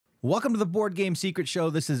Welcome to the Board Game Secret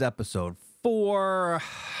Show. This is episode 4.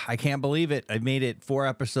 I can't believe it. I've made it 4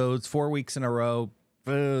 episodes, 4 weeks in a row.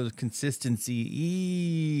 Consistency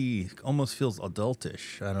almost feels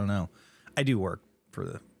adultish. I don't know. I do work for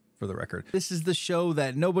the record. This is the show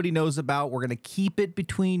that nobody knows about. We're going to keep it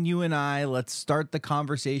between you and I. Let's start the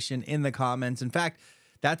conversation in the comments. In fact,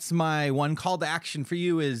 that's my one call to action for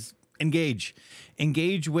you is engage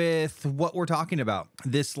with what we're talking about.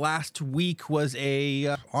 This last week was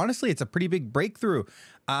honestly, it's a pretty big breakthrough.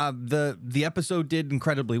 The episode did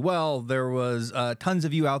incredibly well. There was tons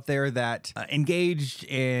of you out there that engaged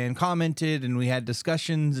and commented, and we had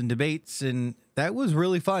discussions and debates, and that was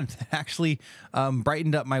really fun. It actually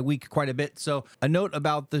brightened up my week quite a bit. So a note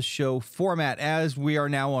about the show format, as we are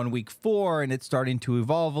now on week 4 and it's starting to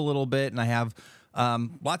evolve a little bit, and I have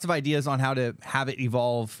lots of ideas on how to have it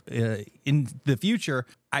evolve in the future.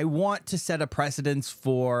 I want to set a precedence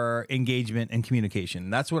for engagement and communication.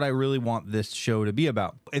 That's what I really want this show to be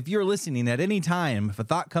about. If you're listening at any time, if a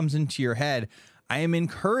thought comes into your head, I am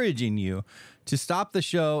encouraging you to stop the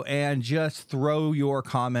show and just throw your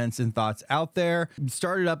comments and thoughts out there.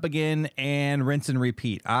 Start it up again and rinse and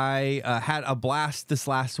repeat. I had a blast this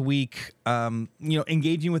last week,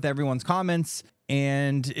 engaging with everyone's comments,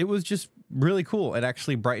 and it was just really cool. It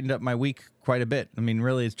actually brightened up my week quite a bit. I mean,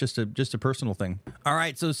 really, it's just a personal thing. All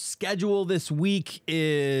right, so schedule this week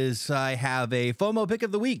is I have a FOMO pick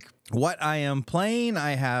of the week. What I am playing,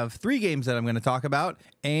 I have 3 games that I'm going to talk about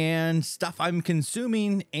and stuff I'm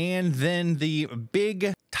consuming, and then the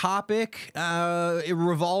big topic, it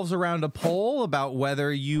revolves around a poll about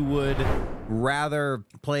whether you would rather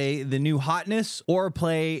play the new Hotness or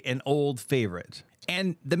play an old favorite.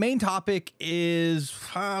 And the main topic is,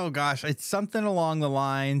 it's something along the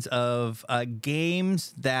lines of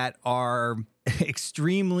games that are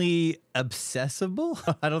extremely obsessible.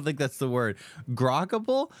 I don't think that's the word.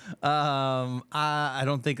 Grokkable. I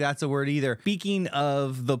don't think that's a word either. Speaking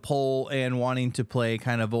of the poll and wanting to play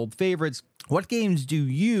kind of old favorites, what games do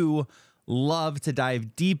you love to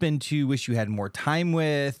dive deep into, wish you had more time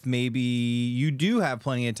with, maybe you do have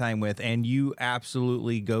plenty of time with, and you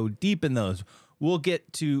absolutely go deep in those? We'll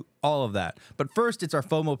get to all of that. But first, it's our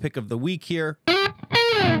FOMO pick of the week here.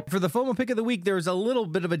 For the FOMO pick of the week, there's a little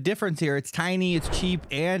bit of a difference here. It's tiny, it's cheap,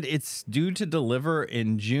 and it's due to deliver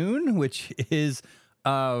in June, which is,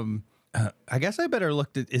 I guess I better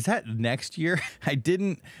look at, is that next year? I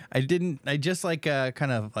just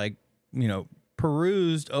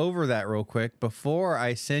perused over that real quick before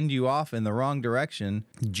I send you off in the wrong direction.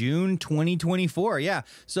 June 2024. Yeah.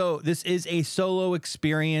 So this is a solo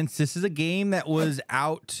experience. This is a game that was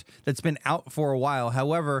out, that's been out for a while.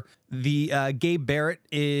 However, the Gabe Barrett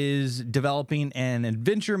is developing an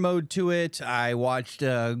adventure mode to it. I watched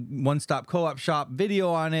a One Stop Co-op Shop video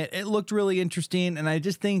on it. It looked really interesting, and I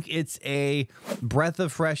just think it's a breath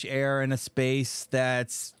of fresh air in a space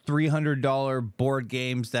that's $300 board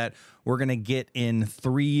games that we're going to get in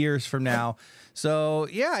 3 years from now. So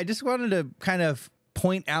yeah, I just wanted to kind of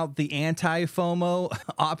point out the anti-FOMO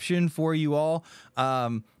option for you all.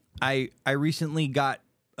 I recently got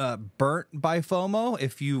burnt by FOMO,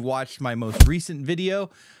 if you watched my most recent video.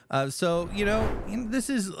 So, this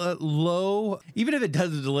is low, even if it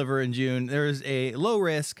doesn't deliver in June, there's a low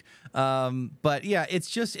risk. But yeah, it's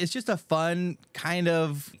just a fun kind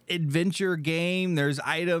of adventure game. There's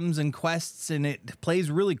items and quests, and it plays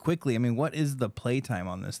really quickly. I mean, what is the playtime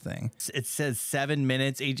on this thing? It says 7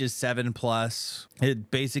 minutes, ages 7+. It's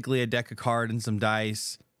basically a deck of cards and some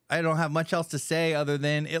dice. I don't have much else to say other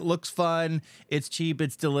than it looks fun. It's cheap.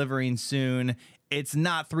 It's delivering soon. It's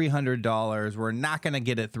not $300. We're not going to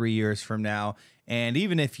get it 3 years from now. And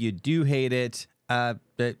even if you do hate it,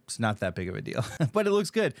 it's not that big of a deal, but it looks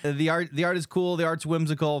good. The art is cool. The art's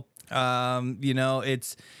whimsical.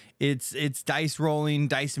 It's dice rolling,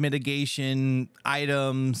 dice mitigation,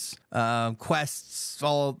 items, quests,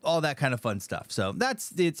 all that kind of fun stuff. So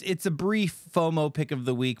it's a brief FOMO pick of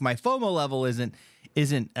the week. My FOMO level isn't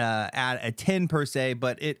at a 10 per se,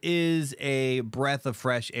 but it is a breath of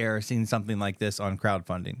fresh air seeing something like this on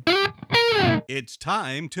crowdfunding. It's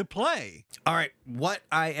time to play. All right, what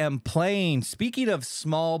I am playing. Speaking of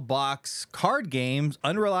small box card games,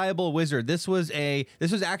 Unreliable Wizard. This was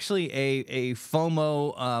actually a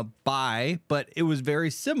FOMO buy, but it was very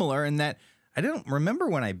similar in that I don't remember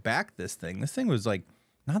when I backed this thing. This thing was like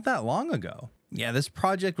not that long ago. Yeah, this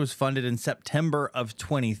project was funded in September of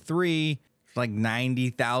 23. Like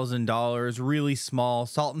 $90,000, really small.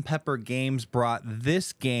 Salt and Pepper Games brought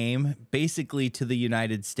this game basically to the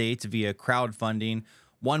United States via crowdfunding.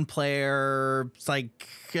 One player, it's like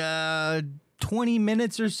 20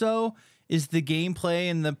 minutes or so is the gameplay,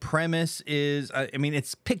 and the premise is, I mean,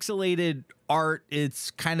 it's pixelated art. It's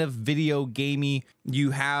kind of video gamey.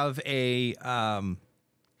 You have a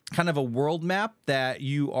kind of a world map that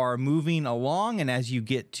you are moving along, and as you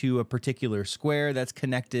get to a particular square that's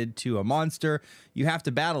connected to a monster, you have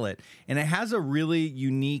to battle it. And it has a really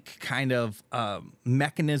unique kind of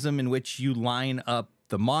mechanism in which you line up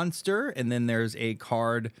the monster, and then there's a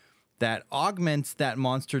card that augments that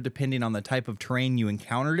monster depending on the type of terrain you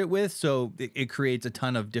encountered it with. So it creates a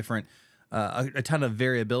ton of different a ton of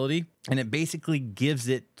variability, and it basically gives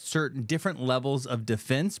it certain different levels of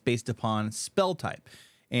defense based upon spell type.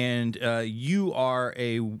 And you are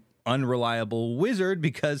a unreliable wizard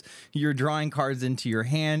because you're drawing cards into your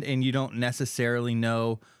hand and you don't necessarily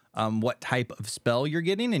know what type of spell you're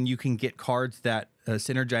getting, and you can get cards that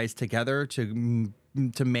synergize together to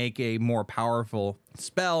make a more powerful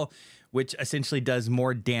spell, which essentially does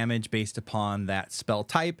more damage based upon that spell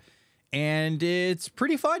type. And it's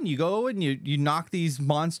pretty fun. You go and you knock these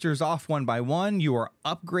monsters off one by one. You are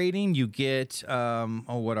upgrading. You get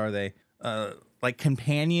what are they? Like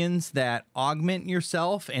companions that augment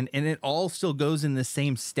yourself, and it all still goes in the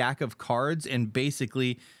same stack of cards, and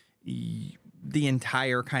basically the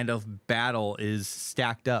entire kind of battle is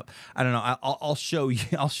stacked up. I don't know. I'll show you.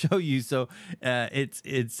 I'll show you. So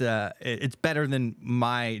it's better than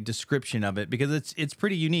my description of it because it's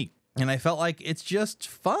pretty unique, and I felt like it's just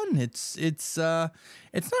fun. It's not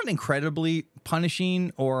incredibly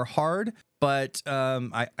punishing or hard, but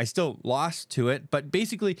I still lost to it. But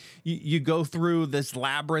basically, you go through this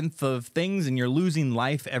labyrinth of things, and you're losing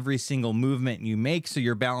life every single movement you make. So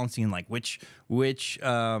you're balancing like which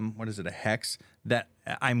what is it, a hex that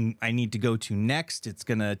I need to go to next. It's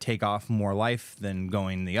gonna take off more life than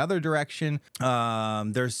going the other direction.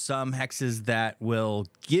 There's some hexes that will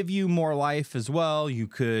give you more life as well. You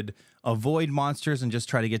could avoid monsters and just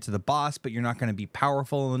try to get to the boss, but you're not going to be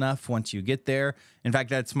powerful enough once you get there. In fact,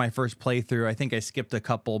 that's my first playthrough. I think I skipped a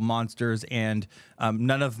couple monsters, and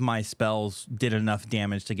none of my spells did enough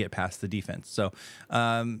damage to get past the defense. So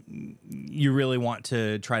you really want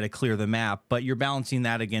to try to clear the map, but you're balancing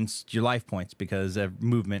that against your life points because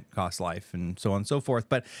movement costs life and so on and so forth.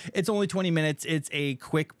 But it's only 20 minutes. It's a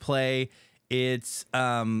quick play. It's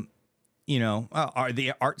the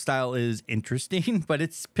art style is interesting, but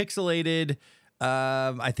it's pixelated.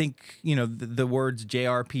 I think, the words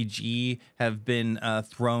JRPG have been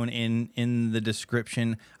thrown in the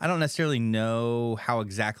description. I don't necessarily know how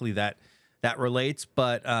exactly that relates,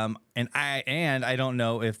 but and I don't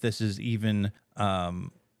know if this is even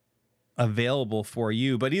available for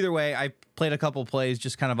you. But either way, I played a couple plays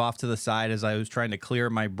just kind of off to the side as I was trying to clear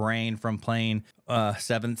my brain from playing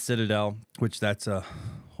Seventh Citadel, which that's a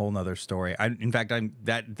whole nother story. In fact,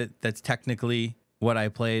 that's technically what I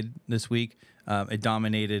played this week. It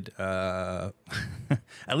dominated at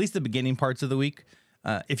least the beginning parts of the week.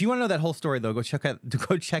 If you want to know that whole story, though, go check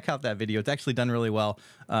out that video. It's actually done really well.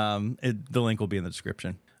 The link will be in the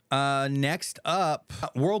description. Next up,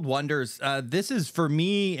 World Wonders. This is for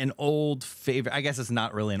me an old favorite. I guess it's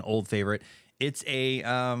not really an old favorite. It's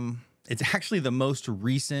actually the most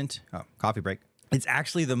recent coffee break. It's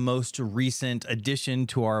actually the most recent addition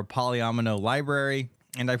to our Polyomino library,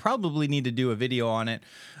 and I probably need to do a video on it.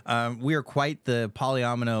 We are quite the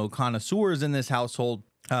Polyomino connoisseurs in this household.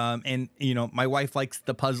 And my wife likes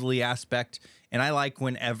the puzzly aspect, and I like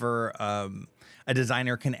whenever a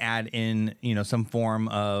designer can add in some form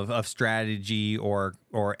of strategy or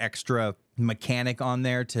extra mechanic on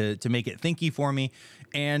there to make it thinky for me.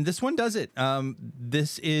 And this one does it.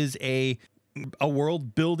 This is a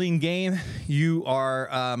world building game. You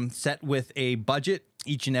are set with a budget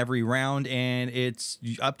each and every round, and it's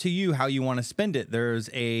up to you how you want to spend it. There's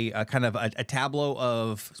a kind of a tableau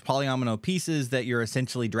of polyomino pieces that you're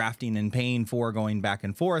essentially drafting and paying for, going back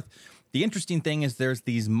and forth. The interesting thing is there's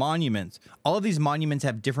these monuments. All of these monuments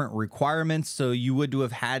have different requirements, so you would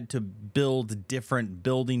have had to build different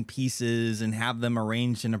building pieces and have them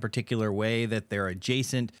arranged in a particular way that they're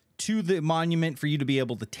adjacent to the monument for you to be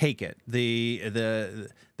able to take it. The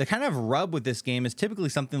kind of rub with this game is typically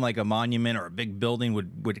something like a monument or a big building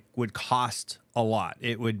would cost a lot.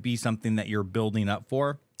 It would be something that you're building up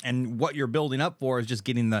for, and what you're building up for is just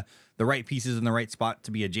getting the right pieces in the right spot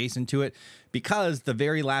to be adjacent to it, because the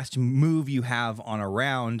very last move you have on a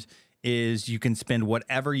round is you can spend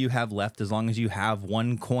whatever you have left, as long as you have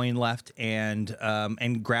one coin left, and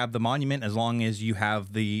grab the monument as long as you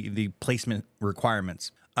have the placement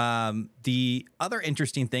requirements. The other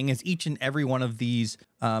interesting thing is each and every one of these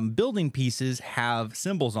building pieces have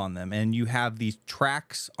symbols on them, and you have these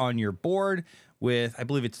tracks on your board with, I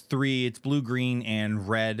believe it's 3, it's blue, green, and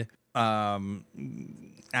red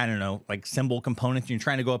I don't know, like symbol components. You're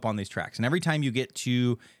trying to go up on these tracks. And every time you get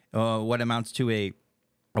to what amounts to a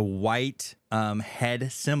white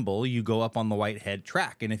head symbol, you go up on the white head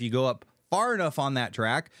track. And if you go up far enough on that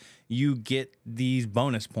track, you get these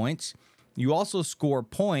bonus points. You also score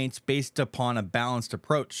points based upon a balanced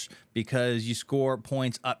approach, because you score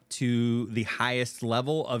points up to the highest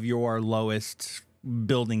level of your lowest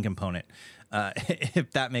building component,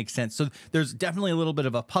 if that makes sense. So there's definitely a little bit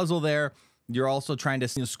of a puzzle there. You're also trying to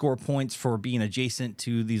score points for being adjacent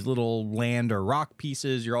to these little land or rock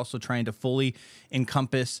pieces. You're also trying to fully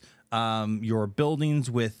encompass your buildings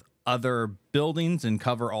with other buildings and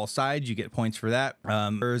cover all sides. You get points for that.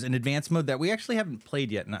 There's an advanced mode that we actually haven't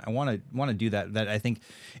played yet, and I want to do that I think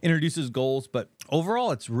introduces goals, but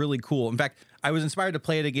overall it's really cool. In fact, I was inspired to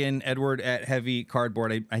play it again, Edward at Heavy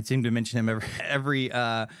Cardboard. I seem to mention him every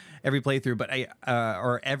playthrough, but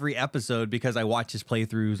or every episode, because I watch his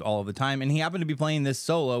playthroughs all the time, and he happened to be playing this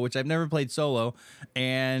solo, which I've never played solo,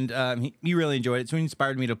 and he really enjoyed it, so he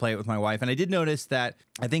inspired me to play it with my wife. And I did notice that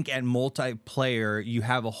I think at multiplayer you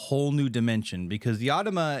have a whole new dimension, because the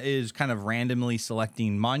Automa is kind of randomly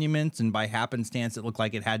selecting monuments, and by happenstance it looked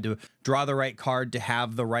like it had to draw the right card to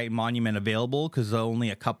have the right monument available, because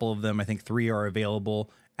only a couple of them, I think 3, are available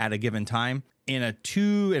at a given time. In a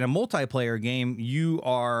multiplayer game, you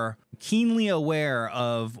are keenly aware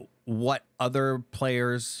of what other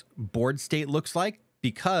players' board state looks like,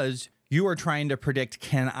 because you are trying to predict,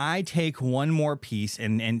 can I take one more piece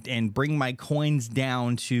and bring my coins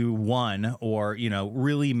down to 1, or, you know,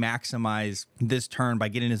 really maximize this turn by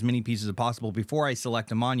getting as many pieces as possible before I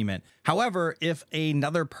select a monument. However, if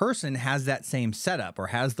another person has that same setup or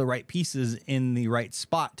has the right pieces in the right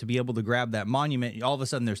spot to be able to grab that monument, all of a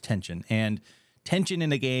sudden there's tension. And tension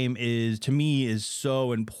in a game to me is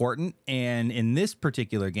so important. And in this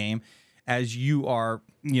particular game, as you are,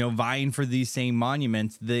 vying for these same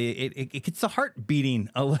monuments, it gets the heart beating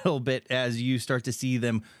a little bit as you start to see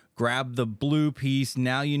them grab the blue piece.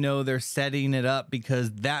 Now they're setting it up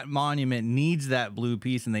because that monument needs that blue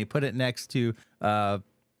piece, and they put it next to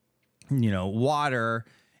water,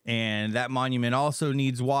 and that monument also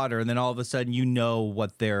needs water, and then all of a sudden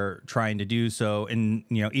what they're trying to do. So, and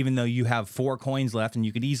even though you have 4 coins left and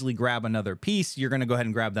you could easily grab another piece, you're going to go ahead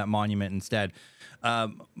and grab that monument instead.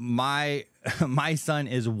 My son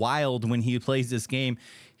is wild when he plays this game.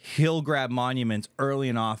 He'll grab monuments early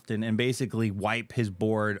and often and basically wipe his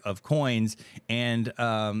board of coins. And,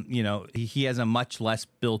 he has a much less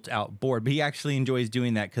built out board, but he actually enjoys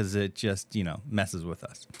doing that because it just, messes with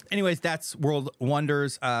us. Anyways, that's World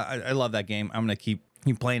Wonders. I love that game. I'm going to keep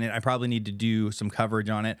playing it. I probably need to do some coverage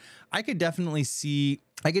on it. I could definitely see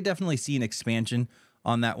an expansion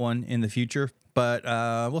on that one in the future, but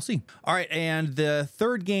we'll see. All right, and the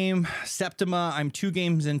third game, Septima. I'm 2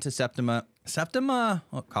 games into Septima.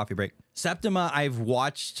 Coffee break. Septima, I've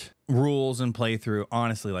watched rules and playthrough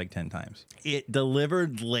honestly like 10 times. It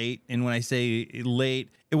delivered late, and when I say late,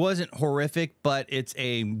 it wasn't horrific, but it's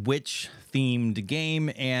a witch themed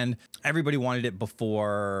game, and everybody wanted it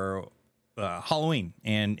before Halloween,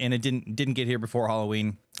 and it didn't get here before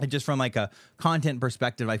Halloween. Just from like a content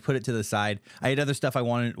perspective, I put it to the side. I had other stuff I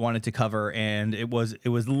wanted to cover, and it was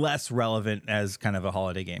less relevant as kind of a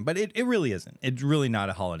holiday game. But it really isn't. It's really not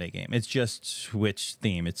a holiday game. It's just witch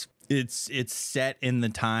theme. It's set in the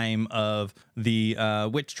time of the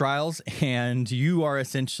witch trials, and you are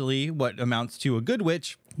essentially what amounts to a good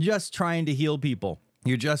witch, just trying to heal people.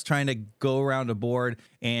 You're just trying to go around a board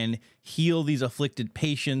and heal these afflicted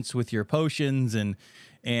patients with your potions,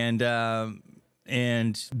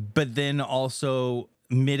 but then also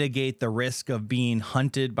mitigate the risk of being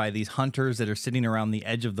hunted by these hunters that are sitting around the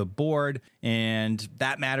edge of the board. And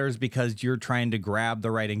that matters because you're trying to grab the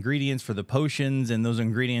right ingredients for the potions, and those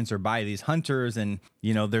ingredients are by these hunters. And,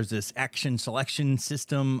 there's this action selection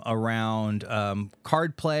system around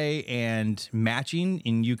card play and matching,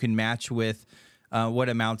 and you can match with what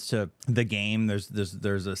amounts to the game.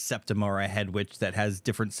 There's a Septima or a head witch that has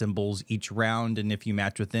different symbols each round, and if you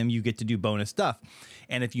match with them, you get to do bonus stuff.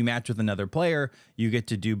 And if you match with another player, you get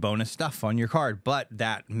to do bonus stuff on your card. But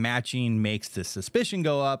that matching makes the suspicion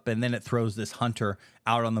go up, and then it throws this hunter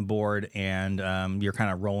out on the board, and you're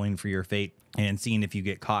kind of rolling for your fate and seeing if you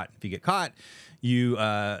get caught. If you get caught, you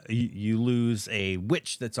lose a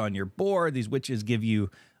witch that's on your board. These witches give you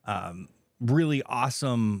really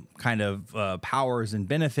awesome kind of powers and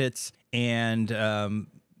benefits, and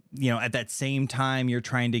at that same time you're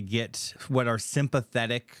trying to get what are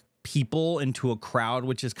sympathetic people into a crowd,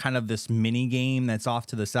 which is kind of this mini game that's off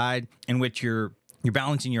to the side, in which you're you're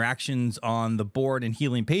balancing your actions on the board and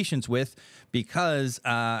healing patients with, because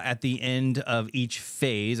at the end of each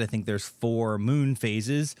phase, I think there's 4 moon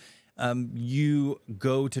phases, you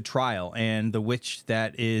go to trial, and the witch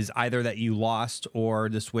that is either that you lost or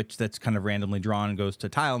the switch that's kind of randomly drawn goes to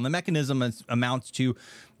tile. And the mechanism amounts to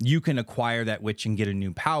you can acquire that witch and get a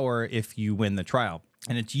new power if you win the trial.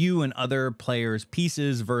 And it's you and other players'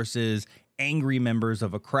 pieces versus angry members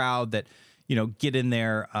of a crowd that, you know, get in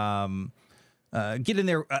there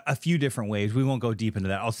a few different ways. We won't go deep into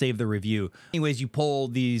that. I'll save the review. Anyways, you pull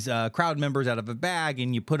these crowd members out of a bag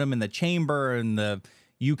and you put them in the chamber, and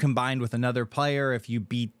you combined with another player. If you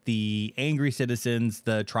beat the angry citizens,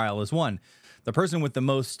 the trial is won. The person with the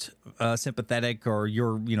most sympathetic or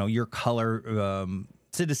your color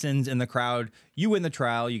citizens in the crowd, you win the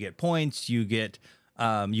trial. You get points. You get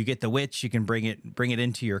the witch. You can bring it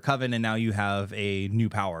into your coven, and now you have a new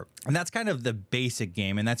power. And that's kind of the basic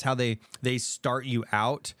game, and that's how they start you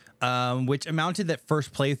out. Which amounted, that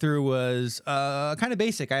first playthrough was kind of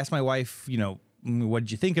basic. I asked my wife, you know, what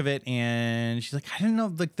did you think of it? And she's like, I didn't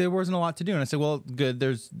know, like there wasn't a lot to do. And I said, well, good.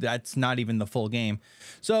 That's not even the full game.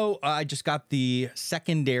 So I just got the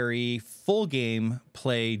secondary full game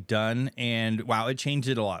play done, and wow, it changed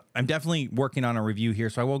it a lot. I'm definitely working on a review here,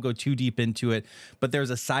 so I won't go too deep into it, but there's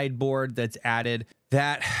a sideboard that's added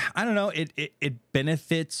that, I don't know, it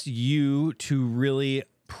benefits you to really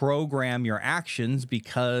program your actions,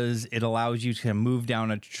 because it allows you to move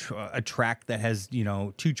down a track that has, you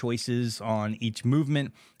know, 2 choices on each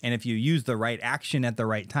movement. And if you use the right action at the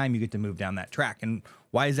right time, you get to move down that track. And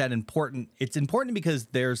why is that important? It's important because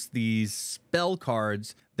there's these spell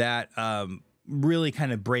cards that really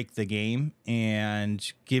kind of break the game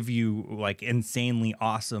and give you like insanely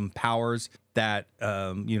awesome powers that,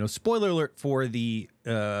 you know, spoiler alert for the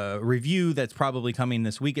review that's probably coming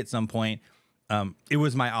this week at some point. It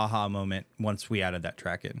was my aha moment once we added that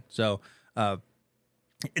track in. So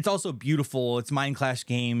it's also beautiful. It's Mind Clash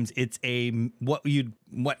Games. It's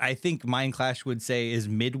what I think Mind Clash would say is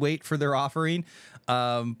midweight for their offering.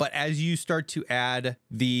 But as you start to add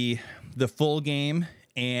the full game,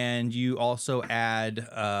 and you also add,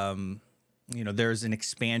 you know, there's an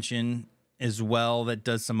expansion as well that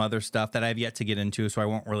does some other stuff that I've yet to get into, so I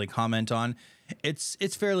won't really comment on.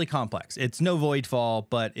 It's fairly complex. It's no Voidfall,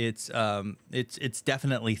 but it's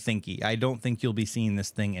definitely thinky. I don't think you'll be seeing this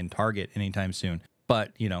thing in Target anytime soon.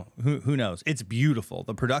 But, you know, who knows? It's beautiful.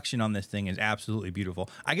 The production on this thing is absolutely beautiful.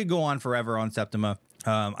 I could go on forever on Septima.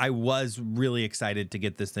 I was really excited to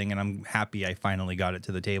get this thing, and I'm happy I finally got it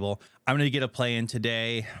to the table. I'm going to get a play in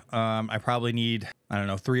today. I probably need, I don't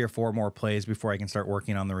know, 3 or 4 more plays before I can start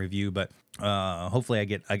working on the review, but hopefully I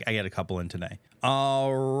get a couple in today.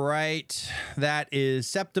 All right. That is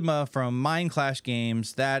Septima from Mind Clash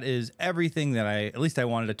Games. That is everything that at least I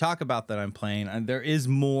wanted to talk about that I'm playing. There is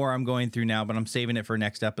more I'm going through now, but I'm saving it for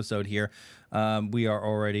next episode here. We are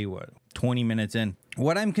already, 20 minutes in.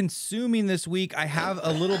 What I'm consuming this week, I have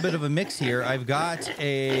a little bit of a mix here. I've got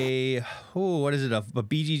what is it? A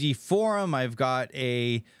BGG forum. I've got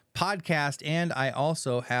a podcast, and I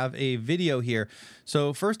also have a video here.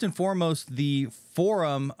 So first and foremost, the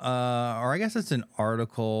forum, or I guess it's an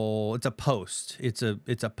article. It's a post. It's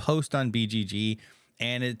a post on BGG,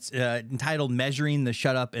 and it's entitled "Measuring the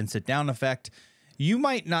Shut Up and Sit Down Effect." You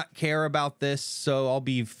might not care about this, so I'll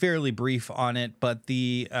be fairly brief on it, but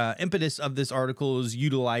the impetus of this article is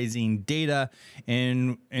utilizing data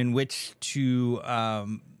in which to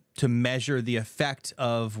measure the effect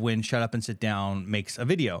of when Shut Up and Sit Down makes a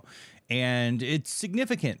video. And it's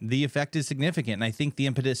significant. The effect is significant. And I think the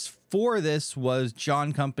impetus for this was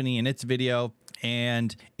John Company and its video.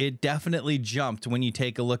 And it definitely jumped when you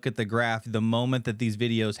take a look at the graph the moment that these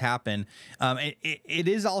videos happen. It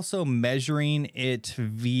is also measuring it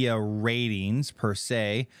via ratings per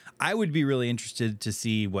se. I would be really interested to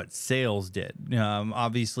see what sales did.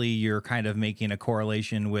 Obviously, you're kind of making a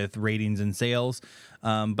correlation with ratings and sales,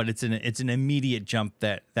 but it's an immediate jump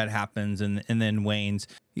that happens and then wanes.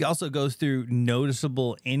 He also goes through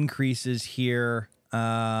noticeable increases here.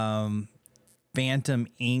 Phantom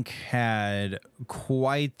Inc. had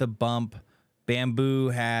quite the bump. Bamboo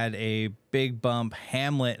had a big bump.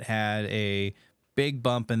 Hamlet had a big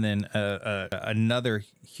bump, and then another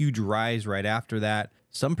huge rise right after that.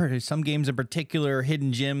 Some games in particular,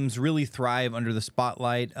 Hidden Gems, really thrive under the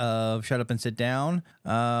spotlight of Shut Up and Sit Down.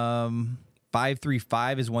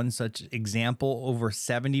 535 is one such example. Over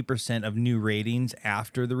 70% of new ratings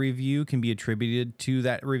after the review can be attributed to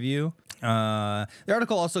that review. The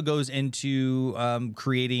article also goes into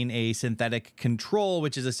creating a synthetic control,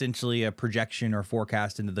 which is essentially a projection or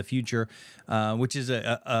forecast into the future, which is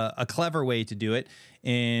a clever way to do it,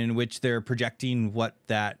 in which they're projecting what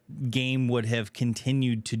that game would have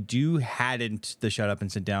continued to do hadn't the Shut Up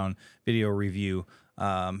and Sit Down video review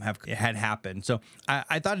had happened. So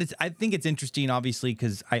I think it's interesting, obviously,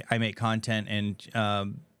 because I make content,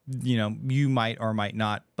 and you know, you might or might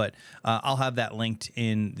not, but I'll have that linked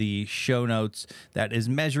in the show notes. That is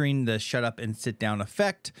Measuring the Shut Up and Sit Down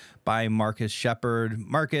Effect by Marcus Shepard.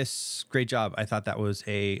 Marcus, great job. I thought that was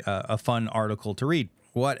a fun article to read.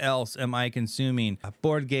 What else am I consuming?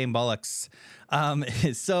 Board game bollocks.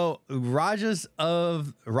 So Rajas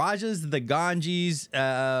the Ganges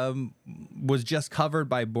was just covered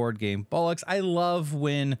by Board Game Bollocks. I love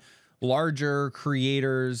when larger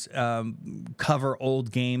creators cover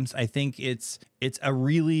old games. I think it's a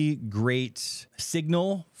really great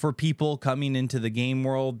signal for people coming into the game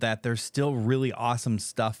world that there's still really awesome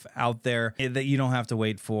stuff out there that you don't have to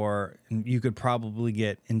wait for. You could probably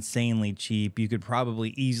get insanely cheap. You could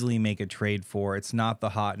probably easily make a trade for. It's not the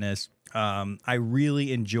hotness. I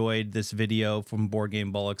really enjoyed this video from Board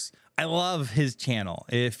Game Bollocks. I love his channel.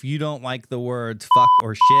 If you don't like the words fuck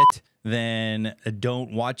or shit, then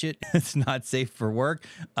don't watch it. It's not safe for work.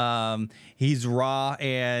 He's raw,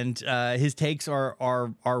 and his takes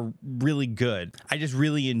are really good. I just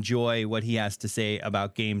really enjoy what he has to say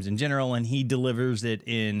about games in general, and he delivers it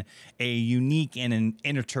in a unique and an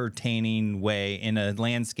entertaining way in a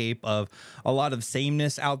landscape of a lot of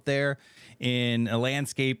sameness out there, in a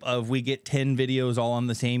landscape of we get 10 videos all on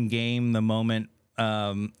the same game the moment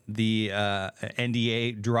the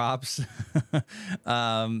NDA drops.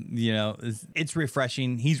 You know, it's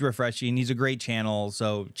refreshing. He's refreshing. He's a great channel,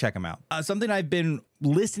 so check him out. Something I've been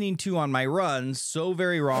listening to on my runs, So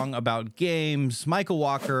Very Wrong About Games, Michael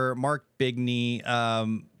Walker, Mark Bigney.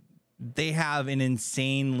 They have an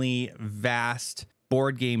insanely vast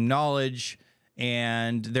board game knowledge,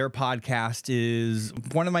 and their podcast is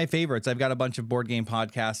one of my favorites. I've got a bunch of board game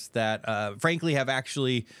podcasts that frankly have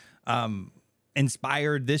actually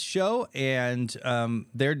inspired this show, and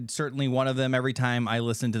they're certainly one of them. Every time I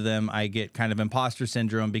listen to them, I get kind of imposter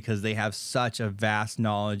syndrome because they have such a vast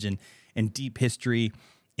knowledge and deep history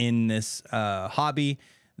in this hobby.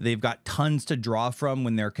 They've got tons to draw from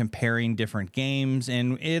when they're comparing different games,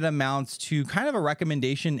 and it amounts to kind of a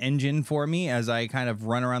recommendation engine for me as I kind of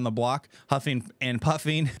run around the block huffing and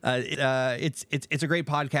puffing. It's a great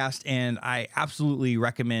podcast, and I absolutely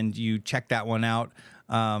recommend you check that one out.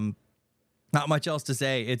 Not much else to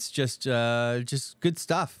say. It's just good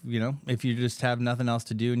stuff, you know. If you just have nothing else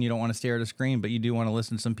to do and you don't want to stare at a screen, but you do want to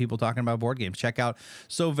listen to some people talking about board games, check out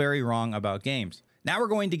So Very Wrong About Games. Now we're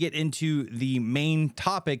going to get into the main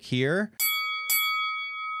topic here.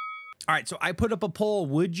 All right, so I put up a poll.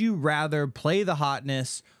 Would you rather play the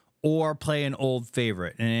hotness or play an old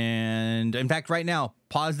favorite? And in fact, right now,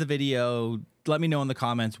 pause the video. Let me know in the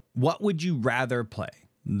comments. What would you rather play?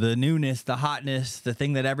 The newness, the hotness, the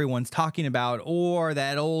thing that everyone's talking about, or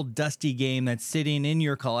that old dusty game that's sitting in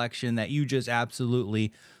your collection that you just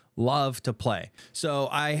absolutely love to play. So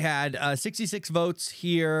I had 66 votes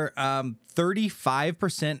here.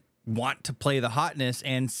 35% want to play the hotness,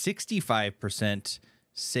 and 65%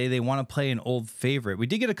 say they want to play an old favorite. We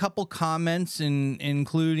did get a couple comments,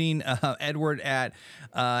 including Edward at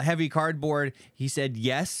Heavy Cardboard. He said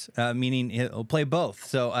yes, meaning he'll play both.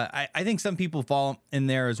 So I think some people fall in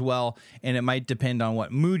there as well, and it might depend on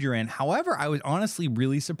what mood you're in. However, I was honestly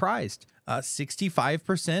really surprised.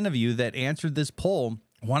 65% of you that answered this poll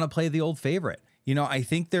want to play the old favorite. You know, I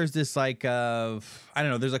think there's this like, I don't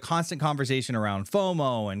know, there's a constant conversation around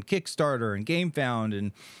FOMO and Kickstarter and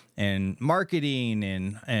GameFound and marketing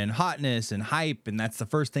and hotness and hype. And that's the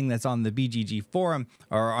first thing that's on the BGG forum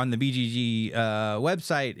or on the BGG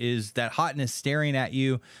website is that hotness staring at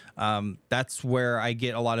you. That's where I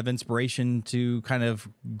get a lot of inspiration to kind of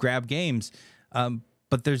grab games.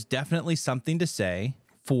 But there's definitely something to say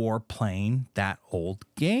for playing that old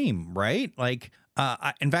game, right? Like,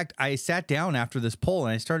 in fact, I sat down after this poll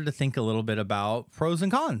and I started to think a little bit about pros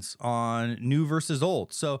and cons on new versus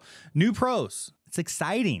old. So new pros, it's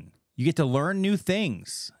exciting. You get to learn new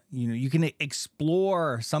things. You know, you can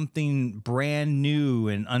explore something brand new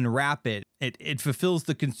and unwrap it. It fulfills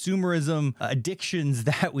the consumerism addictions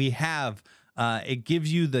that we have. It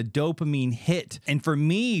gives you the dopamine hit. And for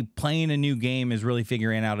me, playing a new game is really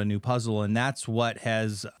figuring out a new puzzle. And that's what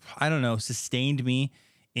has, I don't know, sustained me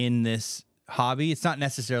in this hobby. It's not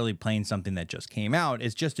necessarily playing something that just came out.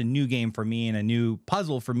 It's just a new game for me and a new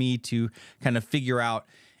puzzle for me to kind of figure out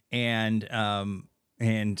and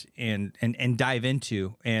and dive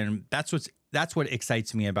into. And that's what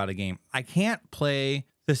excites me about a game. I can't play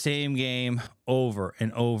the same game over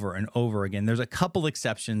and over and over again. There's a couple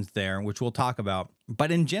exceptions there, which we'll talk about.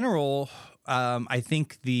 But in general, I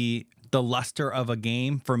think the luster of a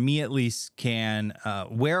game, for me at least, can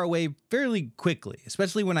wear away fairly quickly,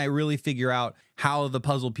 especially when I really figure out how the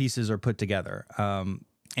puzzle pieces are put together.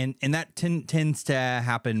 And that tends to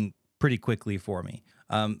happen pretty quickly for me.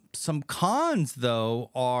 Some cons,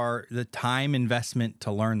 though, are the time investment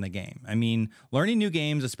to learn the game. I mean, learning new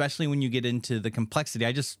games, especially when you get into the complexity.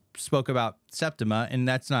 I just spoke about Septima, and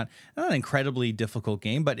that's not an incredibly difficult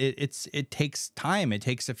game, but it takes time. It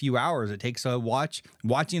takes a few hours. It takes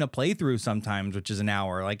watching a playthrough sometimes, which is an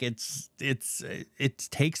hour. Like it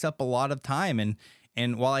takes up a lot of time.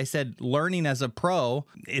 And while I said learning as a pro,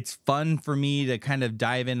 it's fun for me to kind of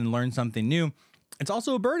dive in and learn something new. It's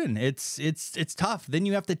also a burden. It's tough. Then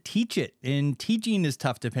you have to teach it, and teaching is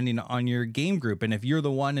tough depending on your game group. And if you're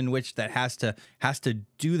the one in which that has to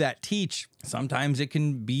do that teach, sometimes it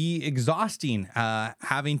can be exhausting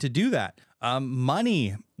having to do that.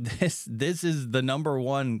 Money. This is the number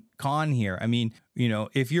one con here. I mean,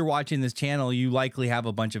 if you're watching this channel, you likely have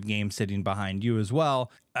a bunch of games sitting behind you as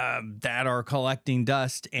well that are collecting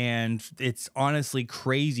dust, and it's honestly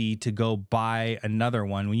crazy to go buy another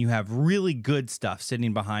one when you have really good stuff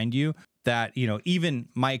sitting behind you that, even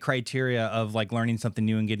my criteria of like learning something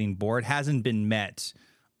new and getting bored hasn't been met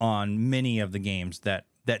on many of the games that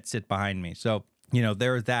sit behind me. So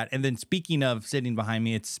there's that. And then speaking of sitting behind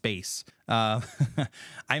me, it's space. I'm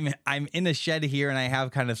in a shed here, and I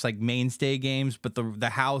have kind of like mainstay games, but the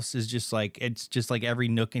house is just like, it's just like every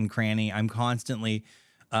nook and cranny. I'm constantly,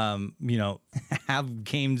 have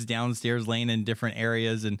games downstairs laying in different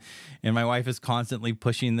areas, and my wife is constantly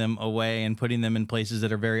pushing them away and putting them in places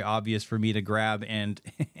that are very obvious for me to grab and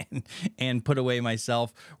put away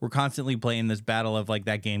myself. We're constantly playing this battle of like,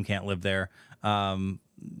 that game can't live there. So,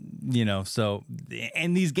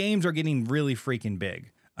 and these games are getting really freaking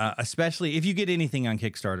big, especially if you get anything on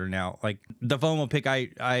Kickstarter now. Like the FOMO Pick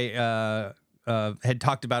I had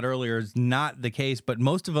talked about earlier is not the case, but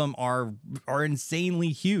most of them are insanely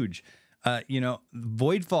huge.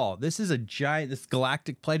 Voidfall, this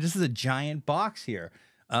Galactic Play, this is a giant box here.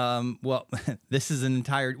 Well, this is an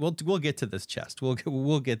entire, we'll get to this chest.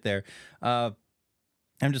 We'll get there. I'm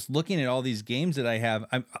just looking at all these games that I have.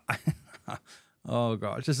 Oh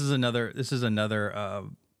gosh, this is another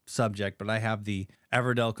subject, but I have the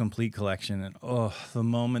Everdell Complete Collection, and the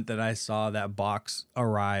moment that I saw that box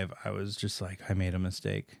arrive, I was just like, I made a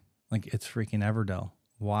mistake. Like, it's freaking Everdell.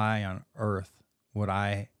 Why on earth would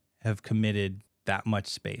I have committed that much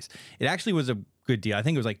space? It actually was a good deal. I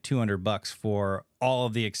think it was like $200 for all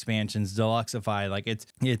of the expansions, Deluxify. Like it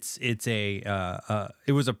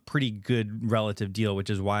was a pretty good relative deal, which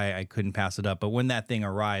is why I couldn't pass it up. But when that thing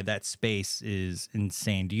arrived, that space is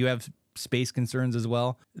insane. Do you have space concerns as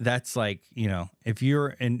well? That's like, if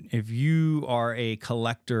you are a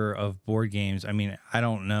collector of board games, I mean, I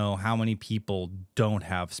don't know how many people don't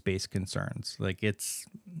have space concerns. Like it's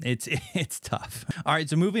tough. All right,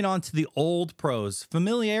 so moving on to the old pros: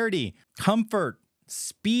 familiarity, comfort,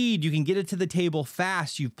 speed. You can get it to the table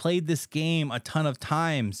fast. You've played this game a ton of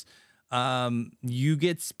times. You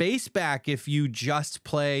get space back if you just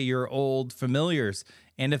play your old familiars.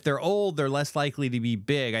 And if they're old, they're less likely to be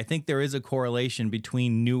big. I think there is a correlation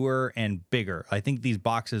between newer and bigger. I think these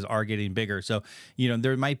boxes are getting bigger. So,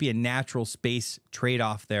 there might be a natural space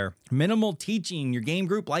trade-off there. Minimal teaching. Your game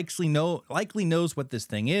group likely knows what this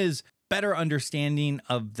thing is. Better understanding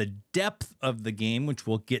of the depth of the game, which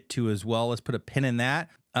we'll get to as well. Let's put a pin in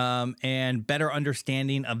that. And better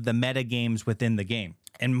understanding of the meta games within the game.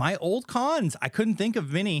 And my old cons, I couldn't think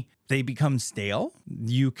of many. They become stale.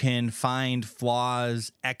 You can find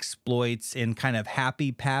flaws, exploits, and kind of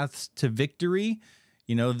happy paths to victory.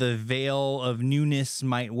 The veil of newness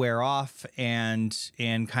might wear off, and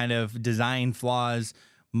kind of design flaws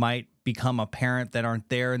might become apparent that aren't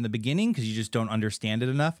there in the beginning because you just don't understand it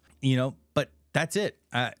enough. But that's it.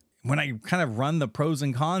 When I kind of run the pros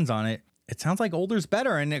and cons on it, it sounds like older's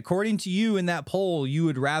better. And according to you in that poll, you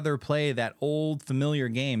would rather play that old familiar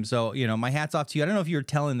game. So, my hat's off to you. I don't know if you're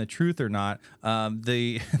telling the truth or not.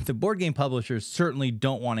 The board game publishers certainly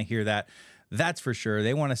don't want to hear that. That's for sure.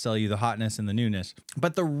 They want to sell you the hotness and the newness.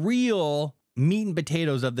 But the real meat and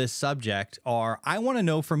potatoes of this subject are, I want to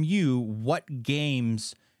know from you what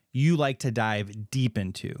games you like to dive deep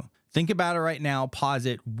into. Think about it right now. Pause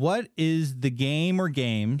it. What is the game or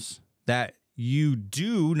games that you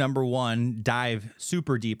do, number one, dive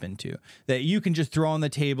super deep into, that you can just throw on the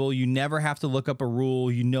table. You never have to look up a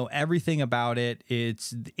rule. You know everything about it.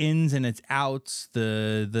 It's the ins and its outs,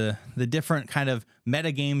 the different kind of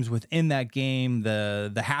meta games within that game,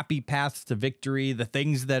 the happy paths to victory, the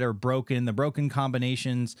things that are broken, the broken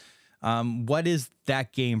combinations. What is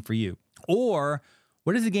that game for you? Or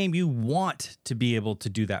what is a game you want to be able to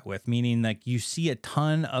do that with? Meaning, like, you see a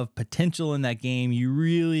ton of potential in that game. You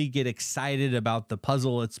really get excited about the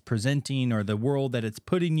puzzle it's presenting or the world that it's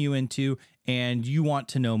putting you into, and you want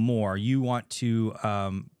to know more. You want to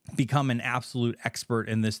become an absolute expert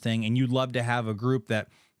in this thing, and you'd love to have a group that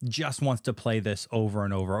just wants to play this over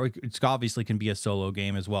and over. It obviously can be a solo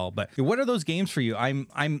game as well. But what are those games for you?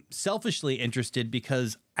 I'm selfishly interested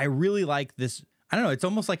because I really like this. I don't know, it's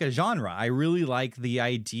almost like a genre. I really like the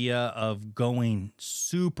idea of going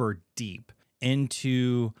super deep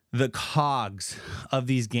into the cogs of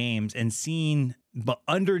these games and seeing, but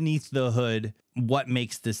underneath the hood, what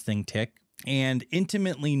makes this thing tick, and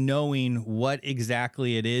intimately knowing what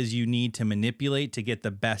exactly it is you need to manipulate to get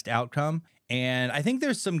the best outcome. And I think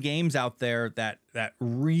there's some games out there that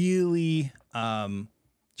really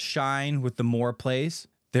shine with the more plays.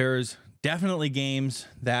 There's definitely games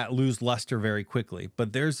that lose luster very quickly,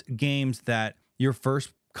 but there's games that your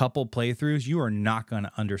first couple playthroughs, you are not going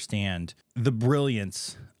to understand the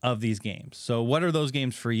brilliance of these games. So what are those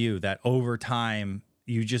games for you that over time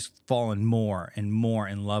you just fall in more and more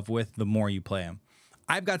in love with the more you play them?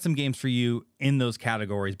 I've got some games for you in those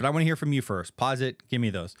categories, but I want to hear from you first. Pause it. Give me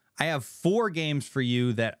those. I have 4 games for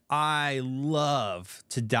you that I love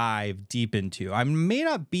to dive deep into. I may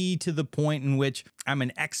not be to the point in which I'm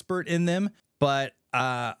an expert in them, but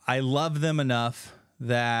I love them enough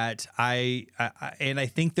that I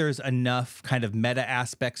think there's enough kind of meta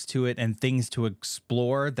aspects to it and things to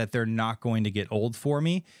explore that they're not going to get old for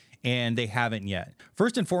me, and they haven't yet.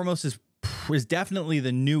 First and foremost is definitely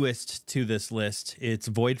the newest to this list. It's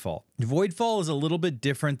Voidfall. Voidfall is a little bit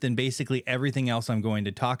different than basically everything else I'm going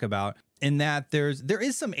to talk about, in that there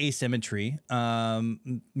is some asymmetry.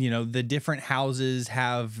 The different houses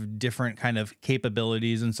have different kind of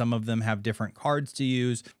capabilities, and some of them have different cards to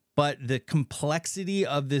use. But the complexity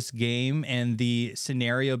of this game and the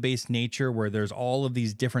scenario-based nature, where there's all of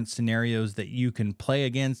these different scenarios that you can play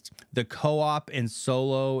against, the co-op and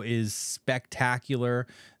solo is spectacular.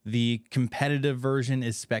 The competitive version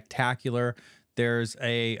is spectacular. There is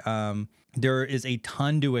a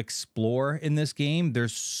ton to explore in this game.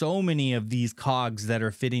 There's so many of these cogs that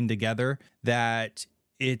are fitting together that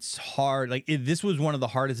it's hard. This was one of the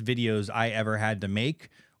hardest videos I ever had to make,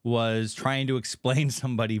 was trying to explain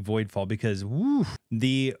somebody Voidfall, because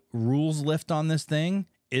the rules lift on this thing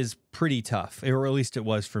is pretty tough, or at least it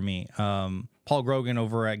was for me. Paul Grogan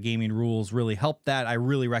over at Gaming Rules really helped that. I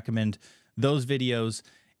really recommend those videos,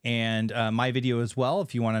 and my video as well,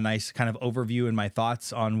 if you want a nice kind of overview and my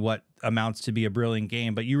thoughts on what amounts to be a brilliant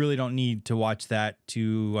game. But you really don't need to watch that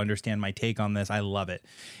to understand my take on this. I love it.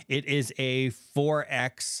 It is a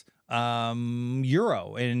 4X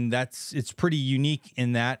Euro, and it's pretty unique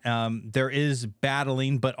in that there is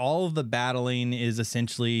battling, but all of the battling is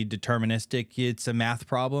essentially deterministic. It's a math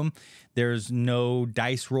problem. There's no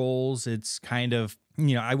dice rolls. It's kind of,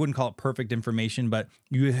 I wouldn't call it perfect information, but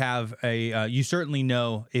you have you certainly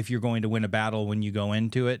know if you're going to win a battle when you go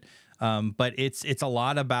into it. But it's a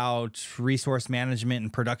lot about resource management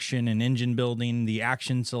and production and engine building. The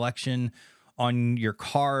action selection on your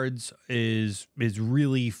cards is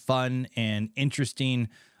really fun and interesting.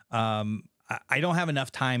 I don't have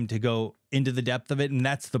enough time to go into the depth of it, and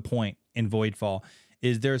that's the point in Voidfall,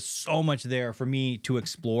 is there's so much there for me to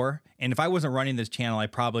explore. And if I wasn't running this channel, I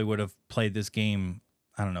probably would have played this game,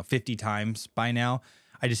 I don't know, 50 times by now.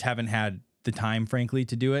 I just haven't had the time, frankly,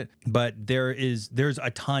 to do it. But there's a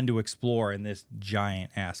ton to explore in this giant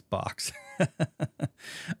ass box.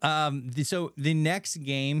 So the next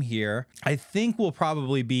game here, I think, will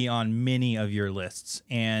probably be on many of your lists,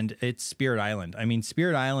 and it's Spirit Island. I mean,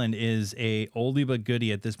 Spirit Island is a oldie but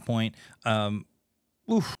goodie at this point.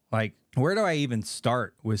 Where do I even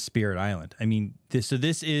start with Spirit Island? I mean, this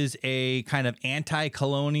is a kind of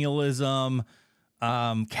anti-colonialism,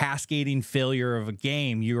 cascading failure of a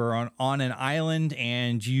game. You are on an island,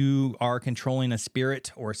 and you are controlling a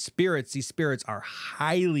spirit or spirits. These spirits are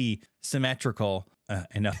highly symmetrical.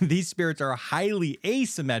 These spirits are highly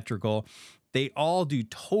asymmetrical. They all do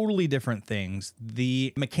totally different things.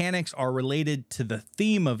 The mechanics are related to the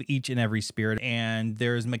theme of each and every spirit, and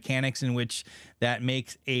there's mechanics in which that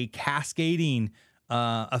makes a cascading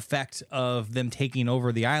effect of them taking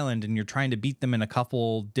over the island, and you're trying to beat them in a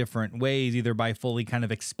couple different ways, either by fully kind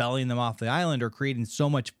of expelling them off the island or creating so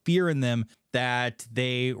much fear in them that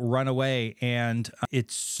they run away. And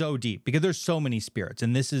it's so deep because there's so many spirits,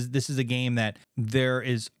 and this is a game that there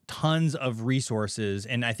is tons of resources,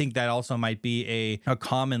 and I think that also might be a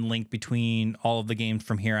common link between all of the games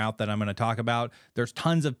from here out that I'm going to talk about. There's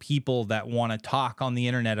tons of people that want to talk on the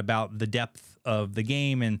internet about the depth of the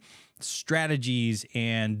game and strategies,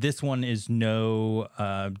 and this one is no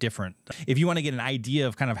different. If you want to get an idea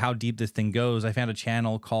of kind of how deep this thing goes, I found a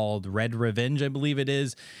channel called Red Revenge, I believe it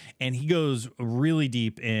is, and he goes really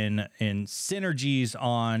deep in synergies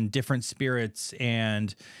on different spirits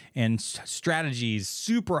and strategies,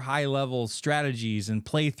 super high level strategies and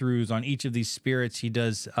playthroughs on each of these spirits. He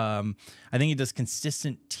does I think he does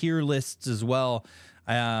consistent tier lists as well.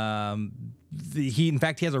 In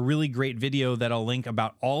fact, he has a really great video that I'll link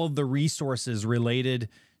about all of the resources related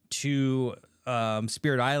to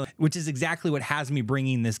Spirit Island, which is exactly what has me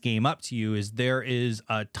bringing this game up to you. Is there is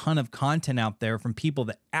a ton of content out there from people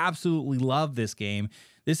that absolutely love this game.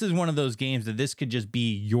 This is one of those games that this could just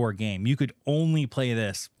be your game. You could only play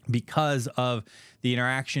this because of the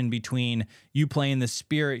interaction between you playing the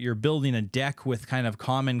spirit. You're building a deck with kind of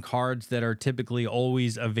common cards that are typically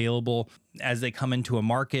always available as they come into a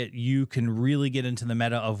market. You can really get into the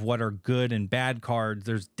meta of what are good and bad cards.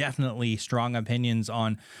 There's definitely strong opinions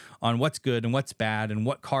on what's good and what's bad and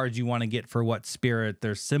what cards you want to get for what spirit.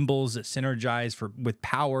 There's symbols that synergize with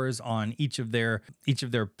powers on each of their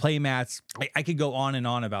play mats. I could go on and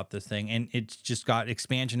on about this thing, and it's just got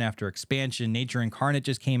expansion after expansion. Nature Incarnate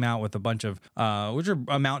just came out with a bunch of which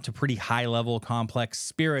amount to pretty high level complex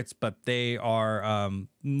spirits, but they are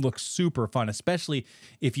look super fun, especially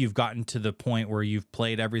if you've gotten to the point where you've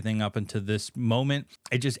played everything up until this moment.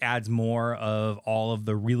 It just adds more of all of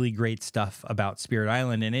the really great stuff about Spirit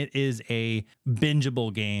Island, and it is a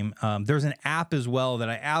bingeable game. There's an app as well that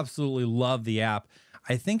I absolutely love. The app,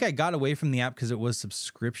 I think I got away from the app because it was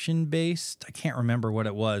subscription based. I can't remember what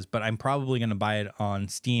it was, but I'm probably going to buy it on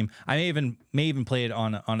Steam. I may even play it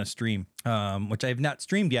on a stream, which I have not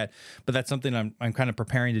streamed yet, but that's something I'm kind of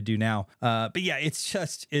preparing to do now. But yeah, it's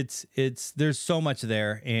just there's so much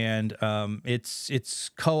there, and it's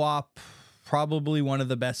co-op, probably one of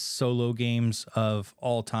the best solo games of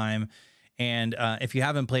all time. And if you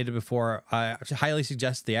haven't played it before, I highly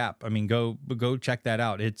suggest the app. I mean, go check that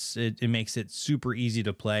out. It makes it super easy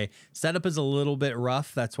to play. Setup is a little bit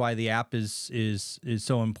rough. That's why the app is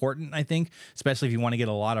so important, I think, especially if you want to get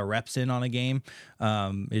a lot of reps in on a game.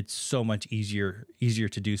 It's so much easier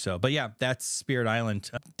to do so. But yeah, that's Spirit Island.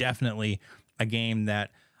 Definitely a game that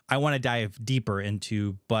I want to dive deeper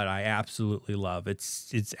into, but I absolutely love.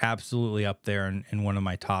 It's absolutely up there in one of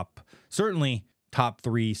my certainly top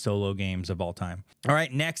 3 solo games of all time. All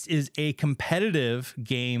right, next is a competitive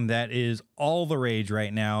game that is all the rage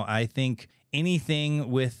right now. I think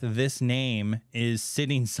anything with this name is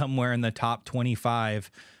sitting somewhere in the top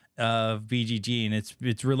 25 of BGG, and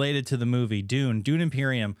it's related to the movie Dune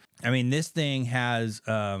Imperium. I mean, this thing has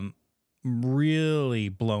really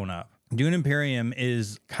blown up. Dune Imperium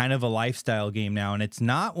is kind of a lifestyle game now, and it's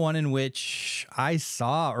not one in which I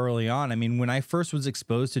saw early on. I mean, when I first was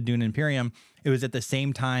exposed to Dune Imperium, it was at the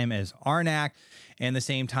same time as Arnak and the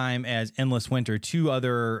same time as Endless Winter, 2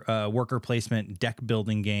 other worker placement deck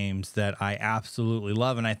building games that I absolutely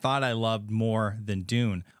love, and I thought I loved more than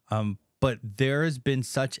Dune. But there has been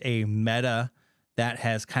such a meta that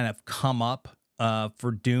has kind of come up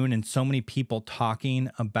for Dune, and so many people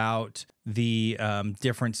talking about the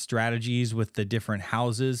different strategies with the different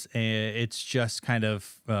houses. It's just kind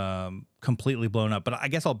of completely blown up. But I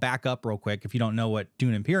guess I'll back up real quick. If you don't know what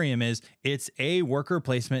Dune Imperium is, it's a worker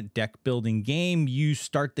placement deck building game. You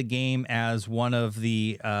start the game as one of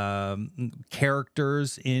the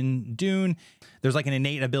characters in Dune. There's like an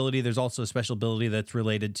innate ability. There's also a special ability that's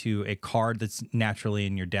related to a card that's naturally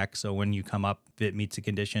in your deck. So when you come up, if it meets a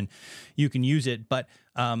condition, you can use it. But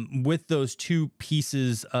with those 2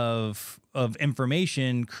 pieces of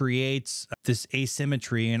information creates this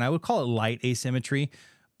asymmetry, and I would call it light asymmetry,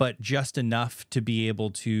 but just enough to be able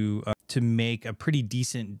to make a pretty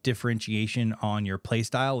decent differentiation on your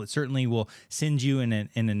playstyle. It certainly will send you in an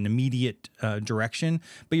immediate direction,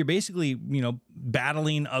 but you're basically,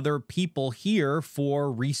 battling other people here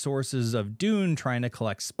for resources of Dune, trying to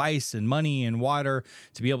collect spice and money and water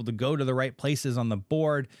to be able to go to the right places on the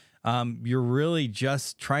board. You're really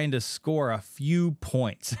just trying to score a few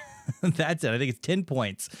points. That's it. I think it's 10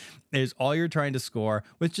 points is all you're trying to score,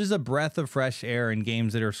 which is a breath of fresh air in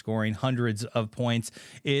games that are scoring hundreds of points.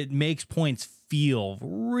 It makes points feel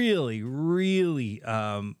really, really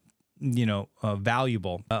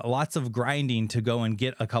valuable. Lots of grinding to go and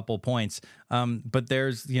get a couple points. But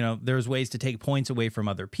there's ways to take points away from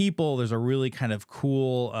other people. There's a really kind of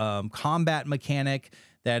cool combat mechanic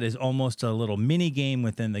that is almost a little mini game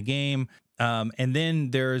within the game. And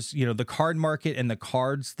then there's, the card market and the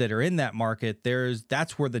cards that are in that market.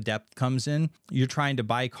 That's where the depth comes in. You're trying to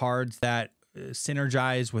buy cards that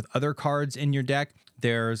synergize with other cards in your deck.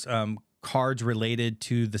 There's cards related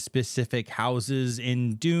to the specific houses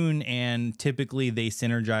in Dune, and typically they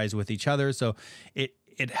synergize with each other, so it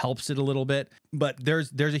helps it a little bit. But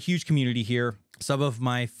there's a huge community here. Some of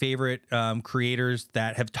my favorite creators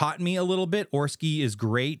that have taught me a little bit. Orsky is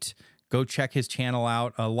great. Go check his channel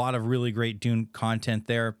out. A lot of really great Dune content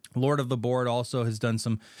there. Lord of the Board also has done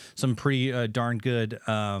some pretty darn good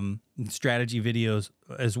strategy videos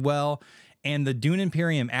as well. And the Dune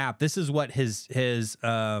Imperium app, this is what his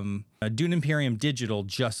Dune Imperium Digital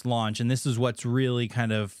just launched. And this is what's really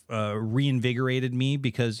kind of reinvigorated me,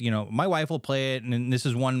 because, my wife will play it, and this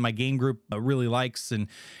is one my game group really likes, and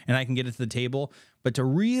I can get it to the table. But to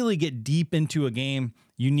really get deep into a game,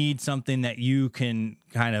 you need something that you can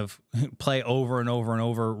kind of play over and over and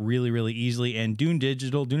over really, really easily. And Dune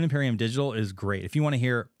Imperium Digital is great. If you want to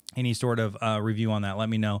hear any sort of review on that, let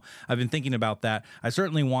me know. I've been thinking about that. I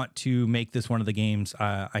certainly want to make this one of the games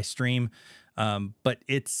I stream, but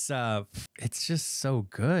it's just so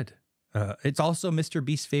good. It's also Mr.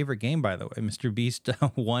 Beast's favorite game, by the way. Mr. Beast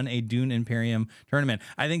won a Dune Imperium tournament.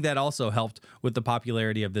 I think that also helped with the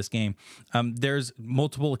popularity of this game. There's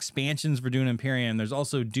multiple expansions for Dune Imperium. There's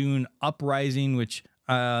also Dune Uprising, which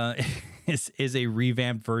is a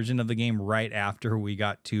revamped version of the game right after we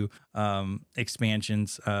got to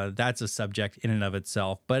expansions. That's a subject in and of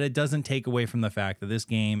itself, but it doesn't take away from the fact that this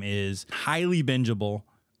game is highly bingeable,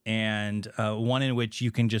 and one in which you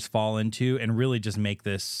can just fall into and really just make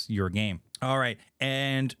this your game. All right.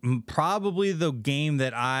 And probably the game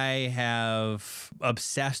that I have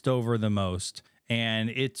obsessed over the most, and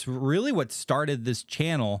it's really what started this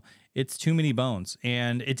channel, it's Too Many Bones.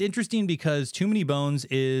 And it's interesting because Too Many Bones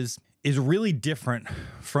is really different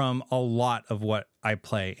from a lot of what I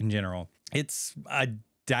play in general. It's a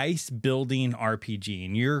dice building RPG,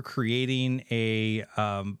 and you're creating a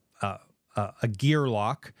gear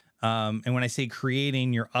lock. And when I say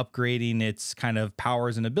creating, you're upgrading its kind of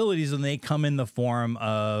powers and abilities, and they come in the form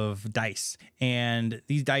of dice. And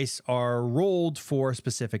these dice are rolled for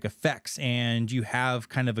specific effects, and you have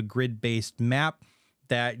kind of a grid-based map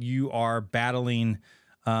that you are battling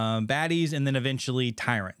baddies and then eventually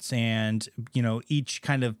tyrants. And, each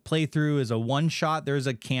kind of playthrough is a one-shot. There's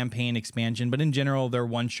a campaign expansion, but in general, they're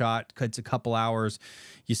one-shot. It's a couple hours.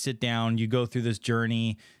 You sit down, you go through this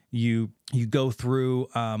journey. You go through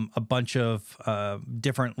a bunch of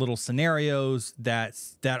different little scenarios that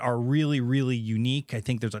are really, really unique. I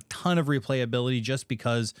think there's a ton of replayability just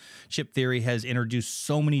because Chip Theory has introduced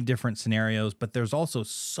so many different scenarios, but there's also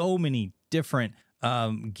so many different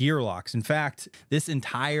gear locks. In fact, this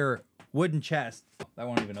entire wooden chest, that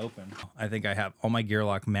won't even open. I think I have all my gear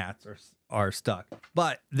lock mats are stuck.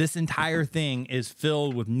 But this entire thing is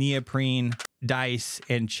filled with neoprene dice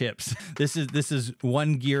and chips. This is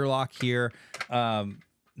one gear lock here.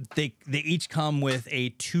 They each come with a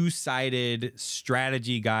two-sided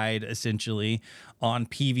strategy guide essentially on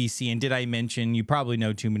PVC. And did I mention, you probably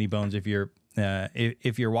know Too Many Bones if you're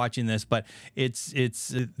watching this, but it's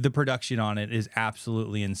the production on it is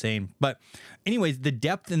absolutely insane. But anyways, the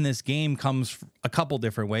depth in this game comes a couple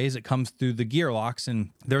different ways. It comes through the gear locks, and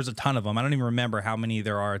there's a ton of them. I don't even remember how many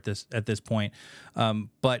there are at this point.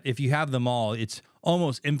 But if you have them all, it's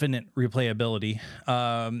almost infinite replayability.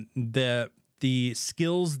 The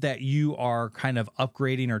skills that you are kind of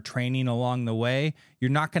upgrading or training along the way,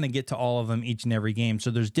 you're not going to get to all of them each and every game.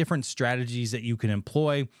 So there's different strategies that you can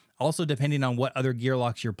employ. Also, depending on what other gear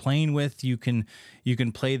locks you're playing with, you can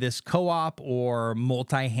play this co-op or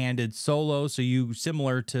multi-handed solo. So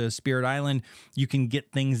similar to Spirit Island, you can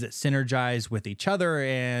get things that synergize with each other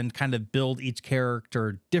and kind of build each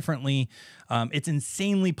character differently. It's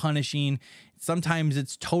insanely punishing. Sometimes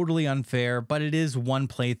it's totally unfair, but it is one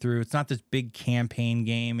playthrough. It's not this big campaign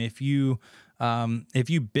game. If you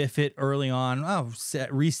biff it early on,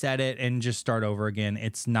 reset it and just start over again.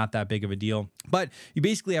 It's not that big of a deal. But you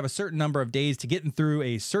basically have a certain number of days to get through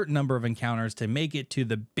a certain number of encounters to make it to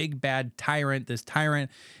the big bad tyrant. This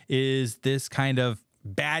tyrant is this kind of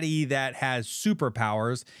baddie that has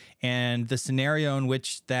superpowers, and the scenario in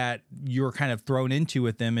which that you're kind of thrown into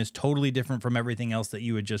with them is totally different from everything else that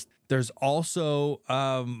you would just. There's also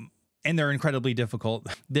and they're incredibly difficult.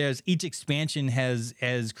 Each expansion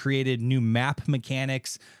has created new map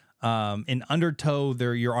mechanics. In Undertow,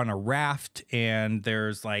 you're on a raft, and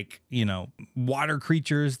there's like, you know, water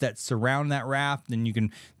creatures that surround that raft, and you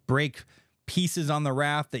can break pieces on the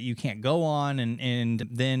raft that you can't go on. And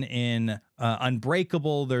then in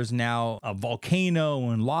Unbreakable, there's now a volcano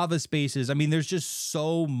and lava spaces. I mean, there's just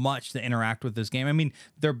so much to interact with this game. I mean,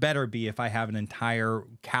 there better be if I have an entire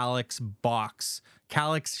Calyx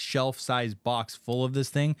shelf size box full of this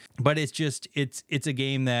thing. But it's just, it's a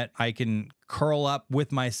game that I can curl up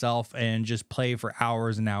with myself and just play for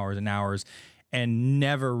hours and hours and hours and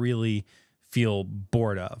never really feel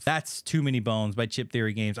bored of. That's Too Many Bones by Chip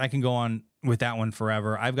Theory Games. I can go on with that one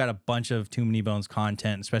forever. I've got a bunch of Too Many Bones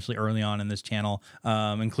content, especially early on in this channel,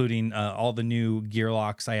 including all the new gear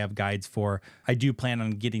locks I have guides for. I do plan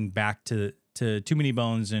on getting back to Too Many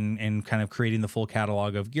Bones and kind of creating the full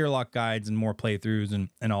catalog of gear lock guides and more playthroughs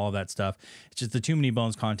and all of that stuff. It's just the Too Many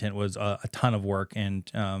Bones content was a ton of work,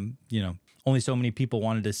 and you know, only so many people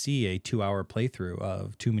wanted to see a 2-hour playthrough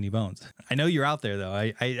of Too Many Bones. I know you're out there, though.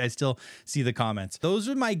 I still see the comments. Those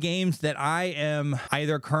are my games that I am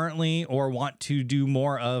either currently or want to do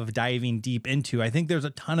more of diving deep into. I think there's a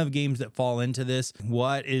ton of games that fall into this.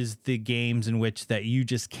 What is the games in which that you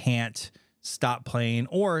just can't stop playing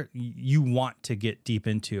or you want to get deep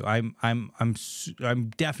into? I'm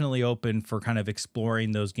definitely open for kind of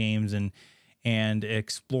exploring those games and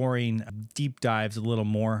exploring deep dives a little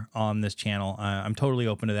more on this channel. I'm totally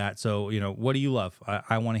open to that. So, you know, what do you love?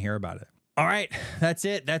 I want to hear about it. All right, that's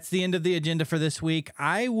it. That's the end of the agenda for this week.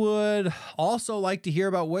 I would also like to hear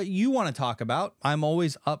about what you want to talk about. I'm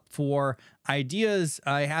always up for ideas.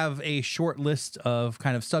 I have a short list of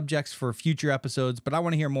kind of subjects for future episodes, but I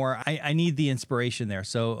want to hear more. I need the inspiration there.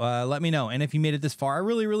 So let me know. And if you made it this far, I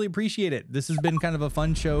really, really appreciate it. This has been kind of a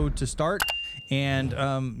fun show to start, and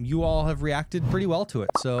you all have reacted pretty well to it.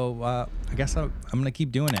 So I guess I'm going to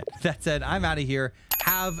keep doing it. That said, I'm out of here.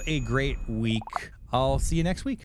 Have a great week. I'll see you next week.